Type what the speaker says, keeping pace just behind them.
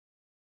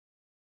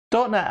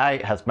.NET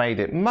 8 has made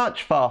it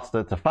much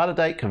faster to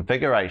validate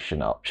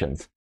configuration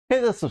options.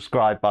 Hit the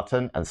subscribe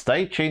button and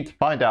stay tuned to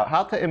find out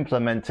how to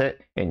implement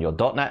it in your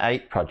 .NET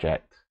 8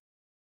 project.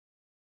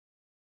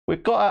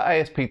 We've got our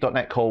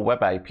ASP.NET Core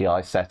Web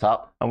API set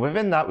up, and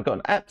within that we've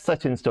got an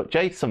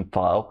appsettings.json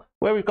file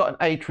where we've got an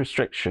age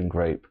restriction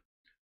group.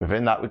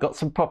 Within that we've got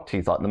some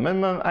properties like the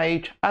minimum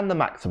age and the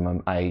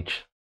maximum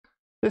age.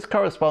 This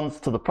corresponds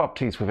to the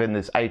properties within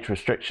this age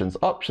restrictions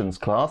options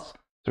class.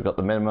 So we've got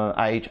the minimum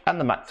age and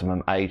the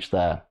maximum age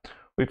there.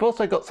 We've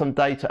also got some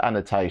data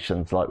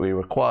annotations, like we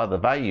require the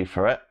value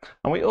for it,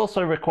 and we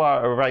also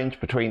require a range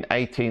between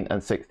 18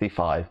 and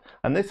 65,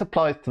 and this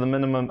applies to the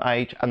minimum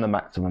age and the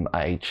maximum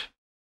age.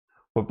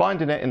 We're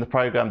binding it in the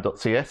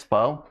program.cs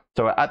file,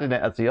 so we're adding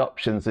it as the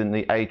options in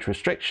the age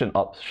restriction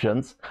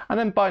options, and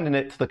then binding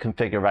it to the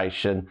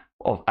configuration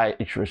of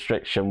age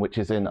restriction, which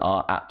is in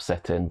our app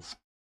settings.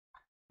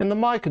 In the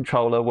My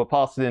controller, we're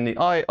passing in the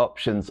I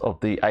options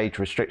of the age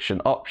restriction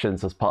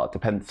options as part of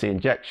dependency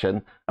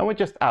injection, and we're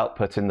just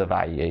outputting the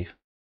value.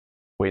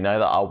 We know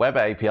that our Web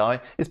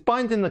API is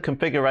binding the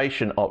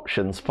configuration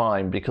options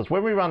fine, because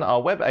when we run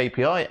our Web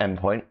API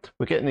endpoint,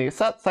 we're getting the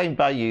exact same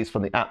values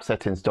from the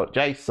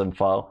appsettings.json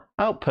file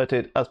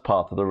outputted as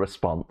part of the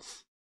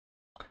response.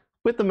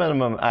 With the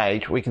minimum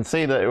age, we can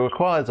see that it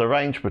requires a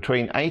range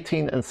between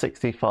 18 and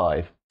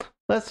 65.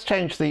 Let's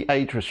change the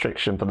age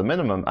restriction for the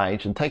minimum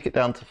age and take it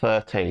down to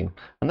 13,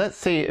 and let's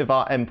see if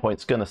our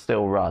endpoint's going to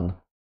still run.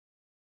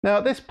 Now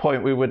at this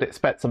point we would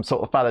expect some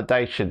sort of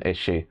validation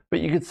issue, but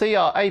you can see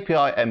our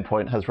API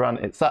endpoint has run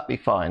exactly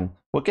fine.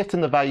 We're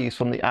getting the values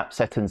from the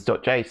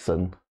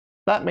appsettings.json.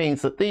 That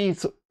means that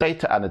these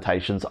data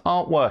annotations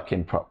aren't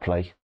working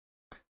properly.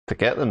 To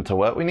get them to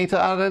work, we need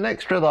to add an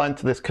extra line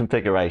to this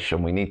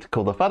configuration. We need to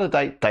call the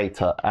validate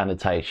data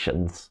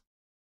annotations.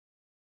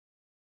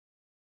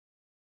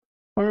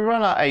 When we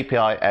run our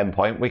API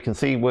endpoint, we can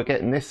see we're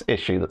getting this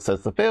issue that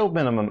says the field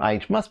minimum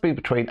age must be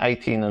between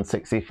 18 and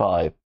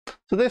 65.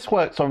 So this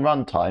works on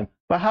runtime,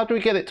 but how do we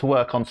get it to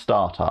work on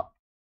startup?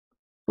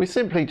 We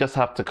simply just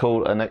have to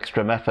call an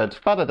extra method,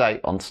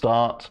 validate on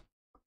start.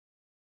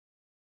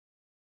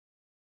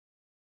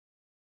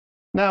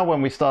 Now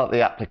when we start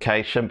the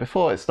application,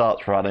 before it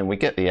starts running, we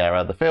get the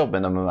error, the field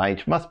minimum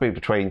age must be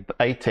between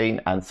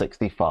 18 and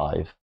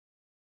 65.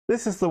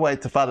 This is the way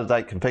to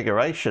validate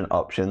configuration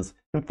options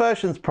in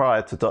versions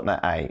prior to .NET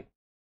 8.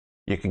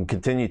 You can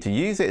continue to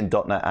use it in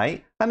 .NET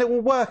 8 and it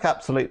will work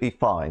absolutely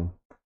fine.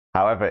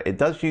 However, it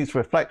does use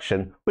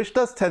reflection, which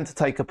does tend to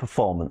take a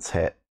performance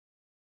hit.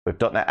 With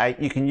 .NET 8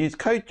 you can use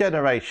code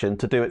generation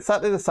to do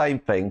exactly the same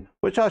thing,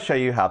 which I'll show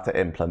you how to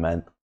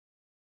implement.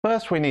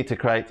 First we need to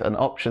create an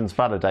options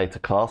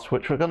validator class,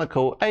 which we're going to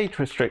call age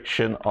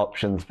restriction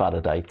options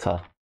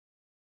validator.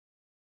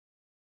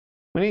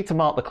 We need to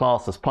mark the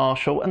class as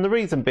partial, and the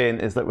reason being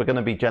is that we're going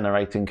to be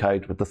generating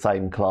code with the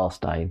same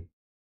class name.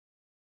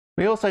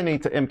 We also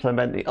need to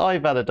implement the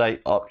iValidate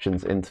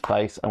options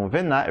interface, and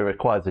within that it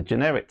requires a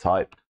generic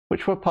type,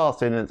 which we'll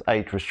pass in as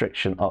age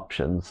restriction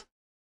options.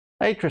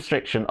 Age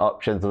restriction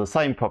options are the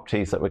same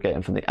properties that we're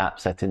getting from the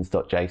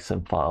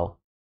appsettings.json file.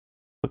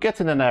 We're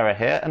getting an error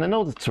here, and in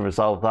order to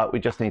resolve that we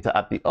just need to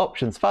add the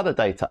options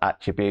validator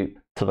attribute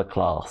to the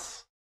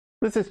class.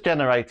 This has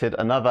generated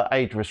another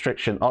age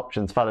restriction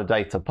options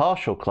validator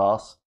partial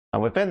class,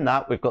 and within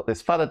that we've got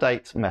this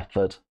validate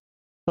method.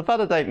 The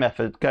validate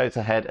method goes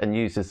ahead and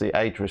uses the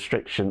age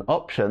restriction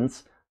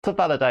options to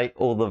validate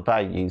all the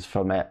values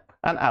from it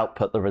and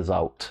output the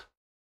result.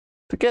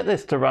 To get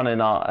this to run in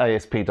our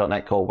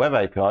ASP.NET Core Web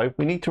API,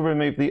 we need to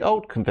remove the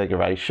old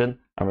configuration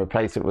and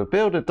replace it with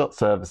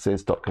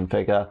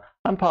builder.services.configure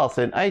and pass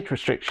in age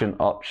restriction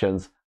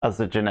options as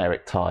the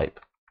generic type.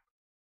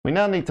 We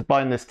now need to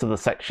bind this to the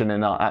section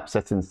in our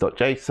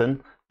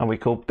appsettings.json, and we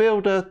call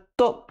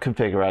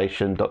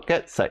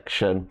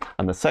builder.configuration.getSection,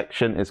 and the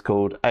section is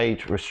called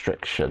age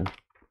restriction.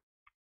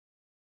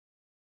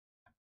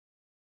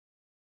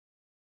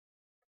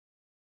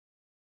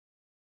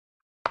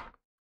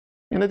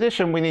 In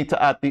addition, we need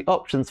to add the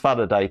options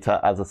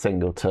validator as a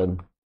singleton.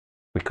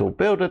 We call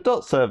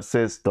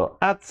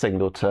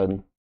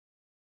builder.services.addSingleton,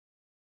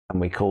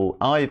 and we call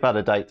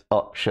iValidate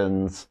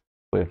options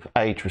with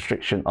age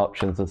restriction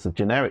options as the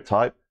generic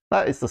type.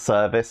 That is the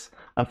service,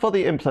 and for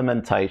the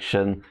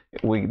implementation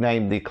we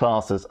name the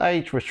class as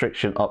age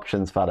restriction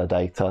options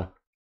validator.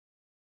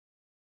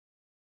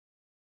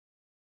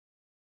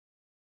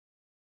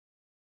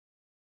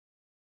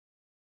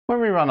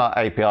 When we run our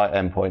API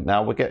endpoint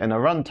now, we're getting a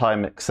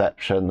runtime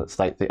exception that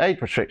states the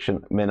age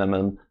restriction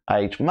minimum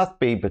age must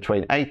be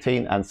between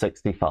 18 and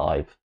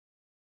 65.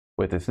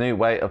 With this new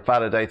way of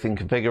validating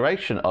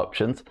configuration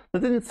options,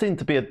 there didn't seem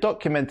to be a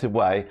documented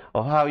way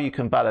of how you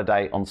can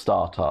validate on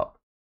startup.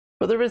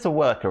 But there is a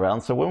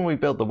workaround, so when we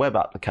build the web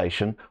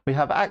application, we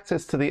have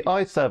access to the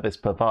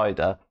iService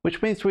provider,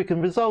 which means we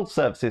can resolve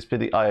services for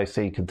the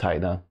IOC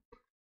container.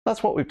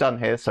 That's what we've done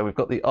here, so we've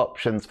got the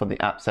options from the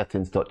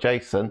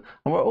appsettings.json, and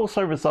we're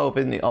also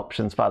resolving the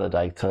options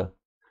validator.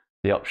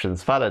 The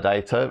options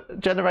validator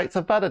generates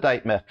a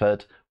validate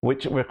method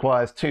which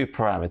requires two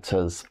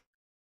parameters.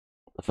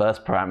 The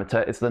first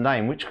parameter is the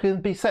name, which can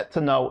be set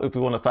to null if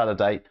we want to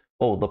validate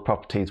all the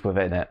properties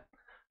within it.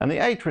 And the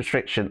age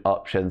restriction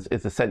options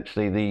is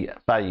essentially the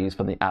values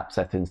from the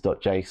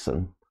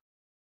appsettings.json.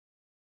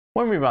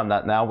 When we run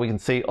that now, we can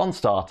see on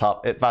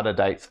startup it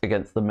validates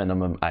against the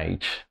minimum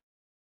age.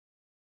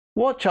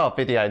 Watch our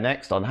video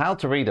next on how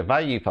to read a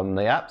value from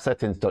the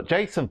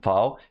appsettings.json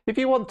file if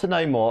you want to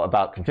know more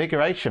about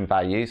configuration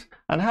values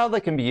and how they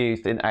can be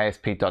used in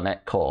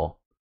ASP.NET Core.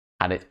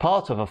 And it's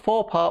part of a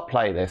 4-part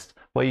playlist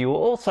where you will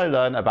also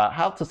learn about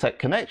how to set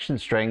connection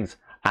strings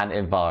and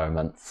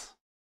environments.